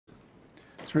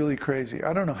It's really crazy.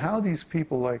 I don't know how these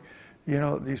people, like, you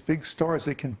know, these big stars,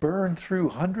 they can burn through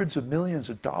hundreds of millions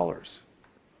of dollars.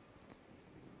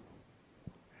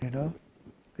 You know?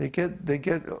 They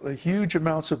get huge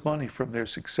amounts of money from their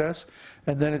success,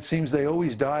 and then it seems they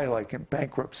always die like in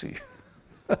bankruptcy.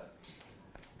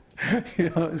 You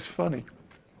know, it's funny.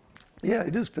 Yeah,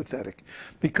 it is pathetic,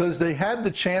 because they had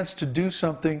the chance to do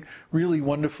something really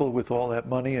wonderful with all that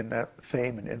money and that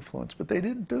fame and influence, but they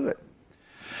didn't do it.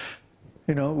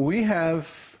 You know, we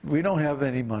don't have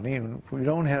any money, and we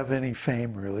don't have any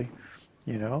fame, really,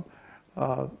 you know.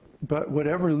 But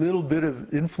whatever little bit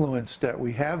of influence that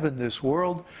we have in this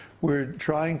world, we're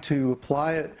trying to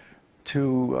apply it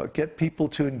to get people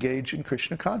to engage in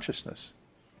Krishna consciousness.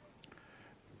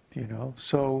 You know,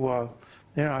 so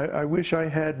you know, I wish I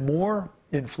had more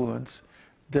influence,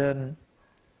 then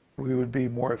we would be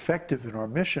more effective in our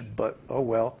mission. But oh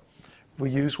well,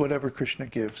 we use whatever Krishna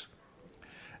gives,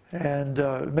 and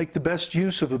make the best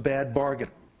use of a bad bargain.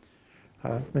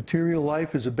 Material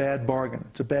life is a bad bargain.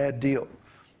 It's a bad deal.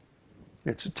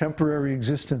 It's a temporary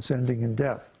existence ending in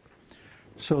death.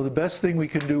 So the best thing we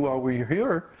can do while we're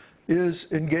here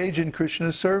is engage in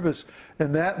Krishna's service,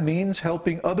 and that means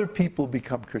helping other people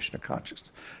become Krishna conscious.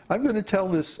 I'm going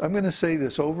to say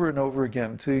this over and over again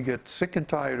until you get sick and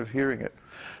tired of hearing it.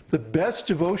 The best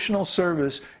devotional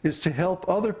service is to help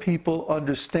other people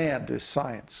understand this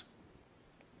science.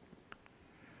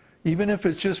 Even if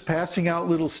it's just passing out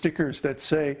little stickers that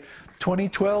say,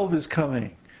 2012 is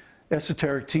coming,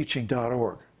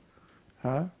 esotericteaching.org.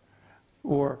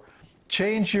 Or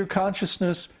change your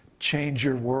consciousness, change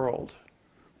your world,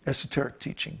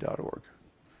 esotericteaching.org.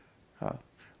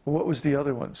 What was the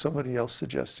other one? Somebody else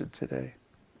suggested today.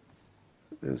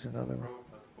 There's another one.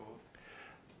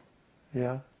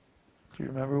 Yeah? Do you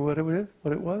remember what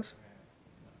it was?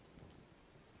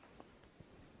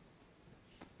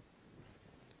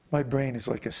 My brain is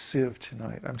like a sieve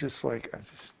tonight. I'm just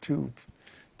too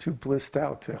blissed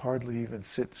out to hardly even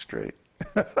sit straight.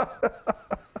 Was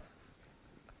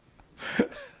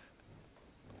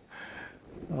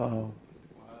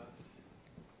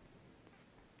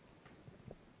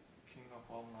King of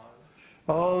all knowledge.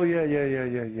 Oh,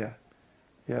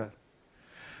 yeah.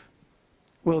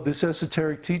 Well, this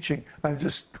esoteric teaching, I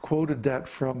just quoted that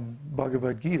from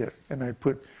Bhagavad-gītā, and I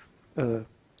put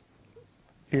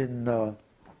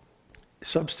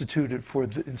substituted for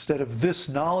instead of this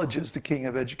knowledge is the king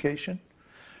of education,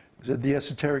 the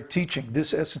esoteric teaching.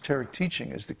 This esoteric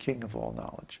teaching is the king of all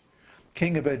knowledge,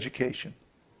 king of education,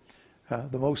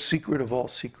 the most secret of all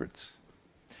secrets.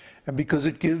 And because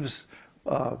it gives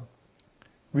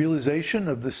realization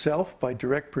of the self by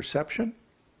direct perception,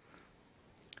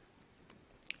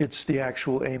 it's the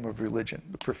actual aim of religion,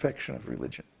 the perfection of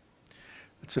religion.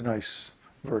 It's a nice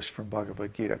verse from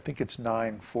Bhagavad-gītā. I think it's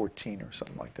 9:14 or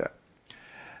something like that.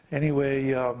 Anyway,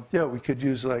 yeah, we could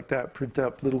use like that, print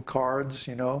up little cards,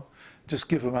 you know, just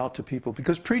give them out to people.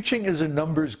 Because preaching is a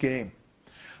numbers game.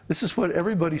 This is what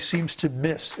everybody seems to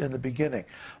miss in the beginning.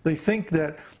 They think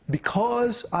that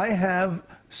because I have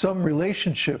some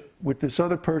relationship with this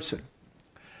other person,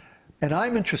 and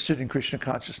I'm interested in Krishna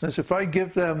consciousness, if I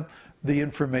give them the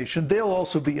information, they'll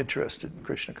also be interested in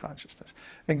Krishna consciousness.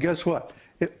 And guess what?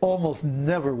 It almost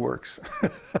never works.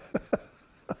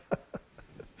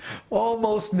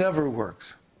 Almost never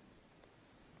works.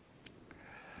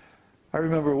 I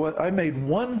remember I made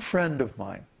one friend of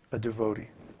mine a devotee.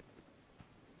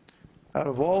 Out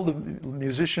of all the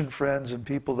musician friends and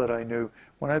people that I knew,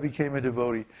 when I became a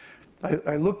devotee,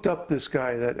 I looked up this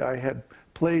guy that I had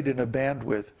played in a band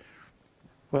with.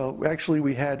 Well, actually,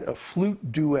 we had a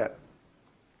flute duet.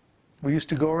 We used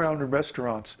to go around in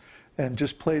restaurants and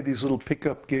just play these little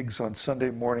pickup gigs on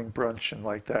Sunday morning brunch and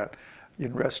like that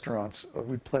in restaurants.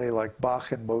 We'd play like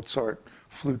Bach and Mozart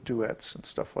flute duets and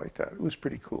stuff like that. It was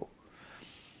pretty cool.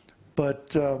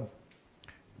 But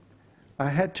I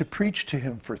had to preach to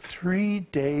him for 3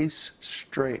 days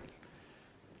straight.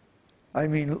 I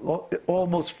mean,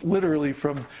 almost literally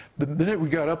from the minute we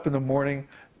got up in the morning,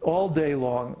 all day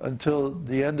long until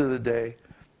the end of the day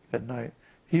at night.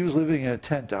 He was living in a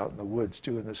tent out in the woods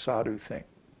doing the sadhu thing.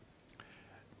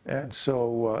 And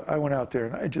so I went out there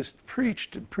and I just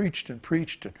preached and preached and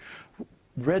preached and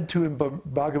read to him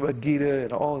Bhagavad-gītā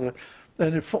and all of that.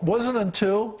 And it wasn't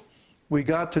until we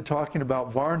got to talking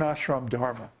about Varnashram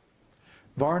Dharma.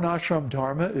 Varnashram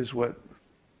Dharma is what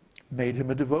made him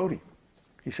a devotee.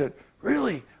 He said,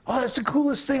 "Really? Oh, that's the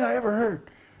coolest thing I ever heard."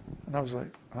 And I was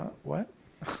like, what?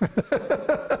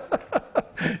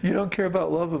 You don't care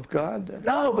about love of God?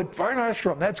 No, but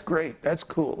Varnashram, that's great. That's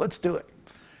cool. Let's do it.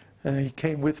 And he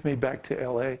came with me back to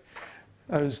LA.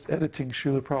 I was editing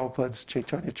Srila Prabhupada's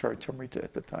Caitanya-caritāmṛta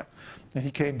at the time. And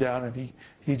he came down and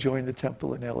he joined the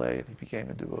temple in LA and he became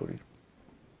a devotee.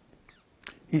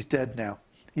 He's dead now.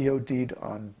 He OD'd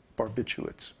on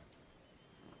barbiturates.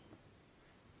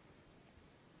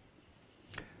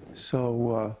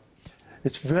 So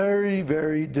it's very,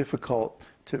 very difficult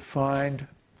to find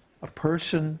a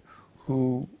person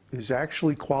who is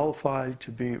actually qualified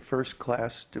to be a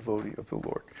first-class devotee of the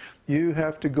Lord. You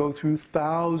have to go through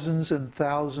thousands and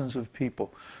thousands of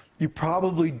people. You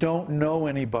probably don't know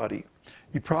anybody.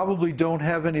 You probably don't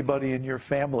have anybody in your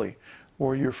family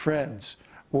or your friends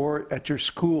or at your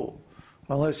school,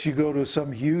 unless you go to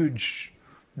some huge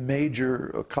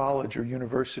major college or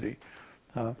university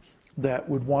that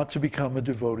would want to become a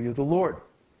devotee of the Lord.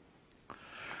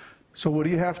 So what do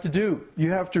you have to do?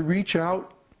 You have to reach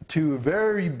out to a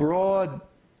very broad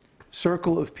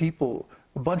circle of people,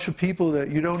 a bunch of people that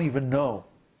you don't even know,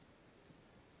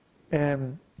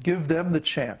 and give them the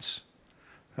chance.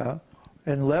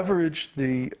 And leverage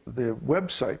the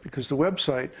website, because the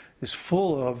website is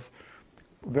full of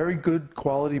very good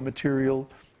quality material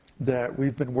that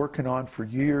we've been working on for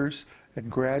years, and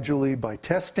gradually by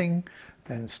testing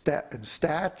and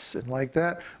stats and like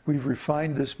that, we've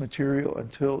refined this material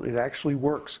until it actually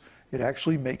works. It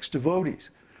actually makes devotees.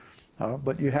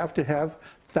 But you have to have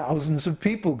thousands of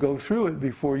people go through it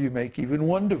before you make even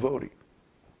one devotee.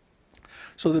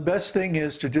 So the best thing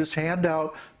is to just hand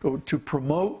out, to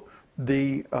promote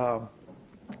the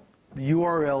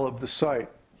URL of the site.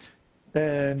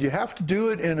 And you have to do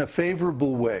it in a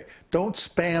favorable way. Don't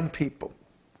spam people.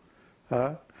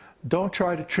 Don't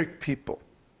try to trick people.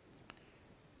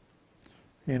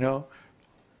 You know,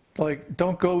 like,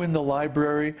 don't go in the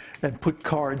library and put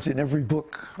cards in every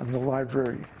book in the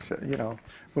library, you know,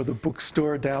 or the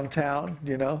bookstore downtown,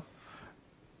 you know.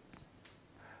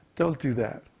 Don't do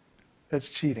that. That's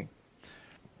cheating.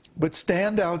 But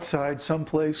stand outside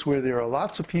someplace where there are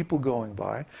lots of people going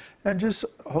by and just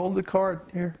hold the card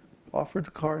here, offer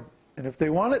the card. And if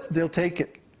they want it, they'll take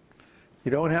it.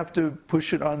 You don't have to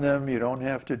push it on them. You don't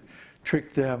have to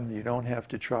trick them. You don't have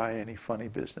to try any funny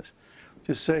business.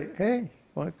 Just say, hey,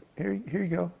 well, here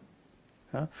you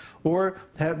go. Or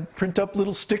print up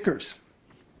little stickers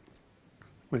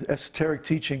with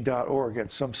esotericteaching.org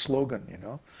and some slogan, you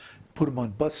know. Put them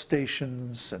on bus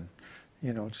stations and,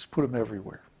 you know, just put them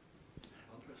everywhere.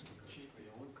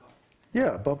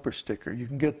 Yeah, a bumper sticker. You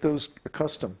can get those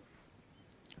custom.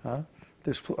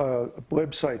 There's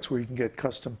websites where you can get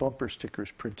custom bumper stickers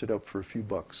printed up for a few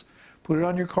bucks. Put it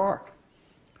on your car.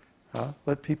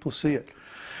 Let people see it.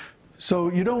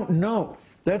 So you don't know.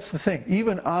 That's the thing.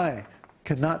 Even I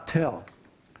cannot tell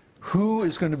who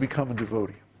is going to become a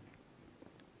devotee.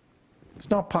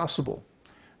 It's not possible.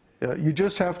 You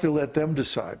just have to let them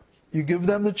decide. You give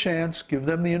them the chance, give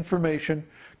them the information,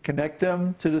 connect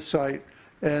them to the site,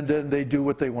 and then they do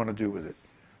what they want to do with it.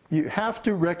 You have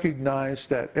to recognize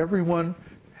that everyone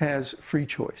has free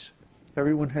choice.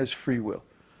 Everyone has free will.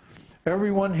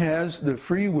 Everyone has the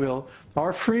free will.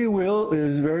 Our free will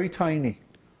is very tiny.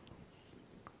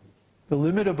 The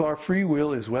limit of our free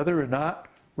will is whether or not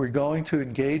we're going to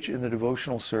engage in the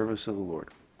devotional service of the Lord.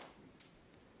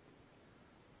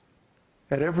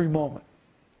 At every moment,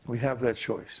 we have that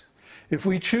choice. If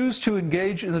we choose to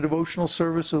engage in the devotional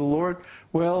service of the Lord,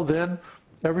 well, then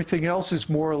everything else is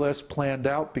more or less planned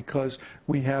out because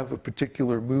we have a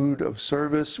particular mood of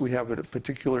service, we have a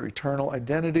particular eternal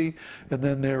identity, and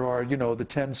then there are, you know, the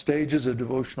 10 stages of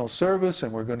devotional service,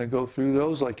 and we're going to go through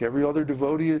those like every other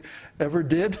devotee ever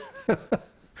did.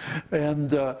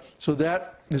 And so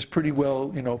that is pretty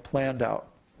well, you know, planned out.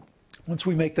 Once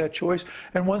we make that choice,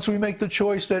 and once we make the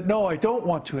choice that, no, I don't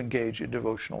want to engage in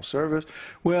devotional service,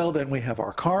 well, then we have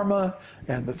our karma,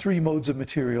 and the 3 modes of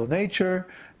material nature,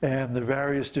 and the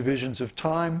various divisions of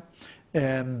time.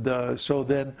 And so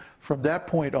then, from that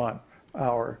point on,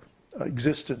 our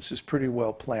existence is pretty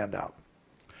well planned out.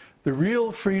 The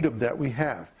real freedom that we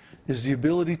have is the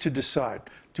ability to decide,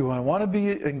 do I want to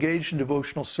be engaged in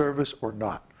devotional service or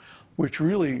not? Which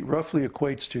really roughly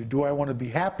equates to, do I want to be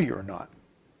happy or not?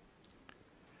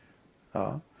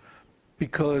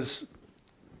 Because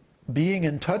being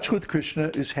in touch with Krishna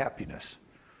is happiness.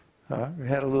 We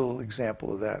had a little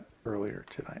example of that earlier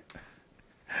tonight.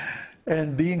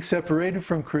 And being separated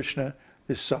from Krishna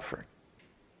is suffering.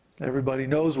 Everybody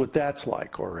knows what that's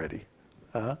like already.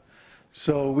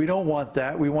 So we don't want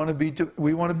that. We want to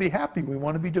be happy. We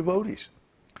want to be devotees.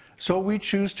 So we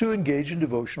choose to engage in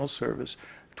devotional service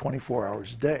 24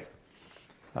 hours a day.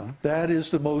 That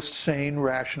is the most sane,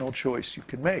 rational choice you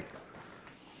can make.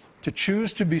 To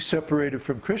choose to be separated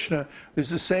from Krishna is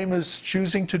the same as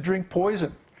choosing to drink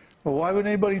poison Well, why would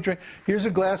anybody drink? Here's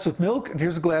a glass of milk and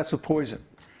here's a glass of poison.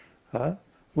 Huh?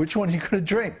 Which one are you going to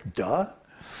drink? Duh.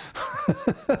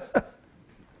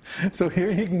 So here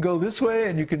you can go this way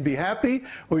and you can be happy,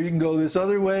 or you can go this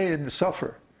other way and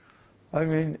suffer. I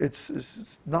mean,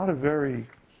 it's not a very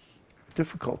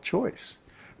difficult choice.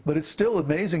 But it's still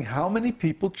amazing how many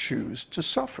people choose to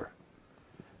suffer.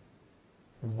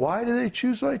 Why do they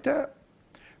choose like that?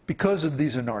 Because of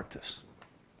these Anarthas.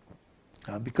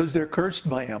 Because they're cursed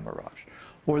by Yamaraj.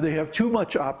 Or they have too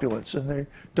much opulence and they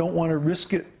don't want to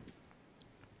risk it.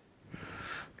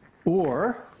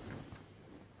 Or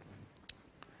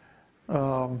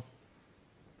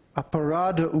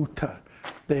aparada uta.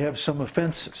 They have some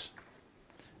offenses.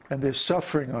 And they're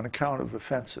suffering on account of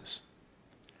offenses.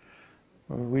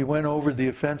 We went over the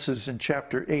offenses in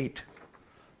chapter 8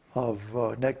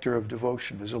 of Nectar of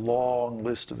Devotion. There's a long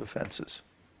list of offenses.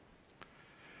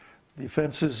 The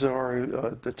offenses are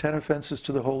the 10 offenses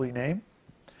to the holy name,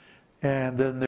 and then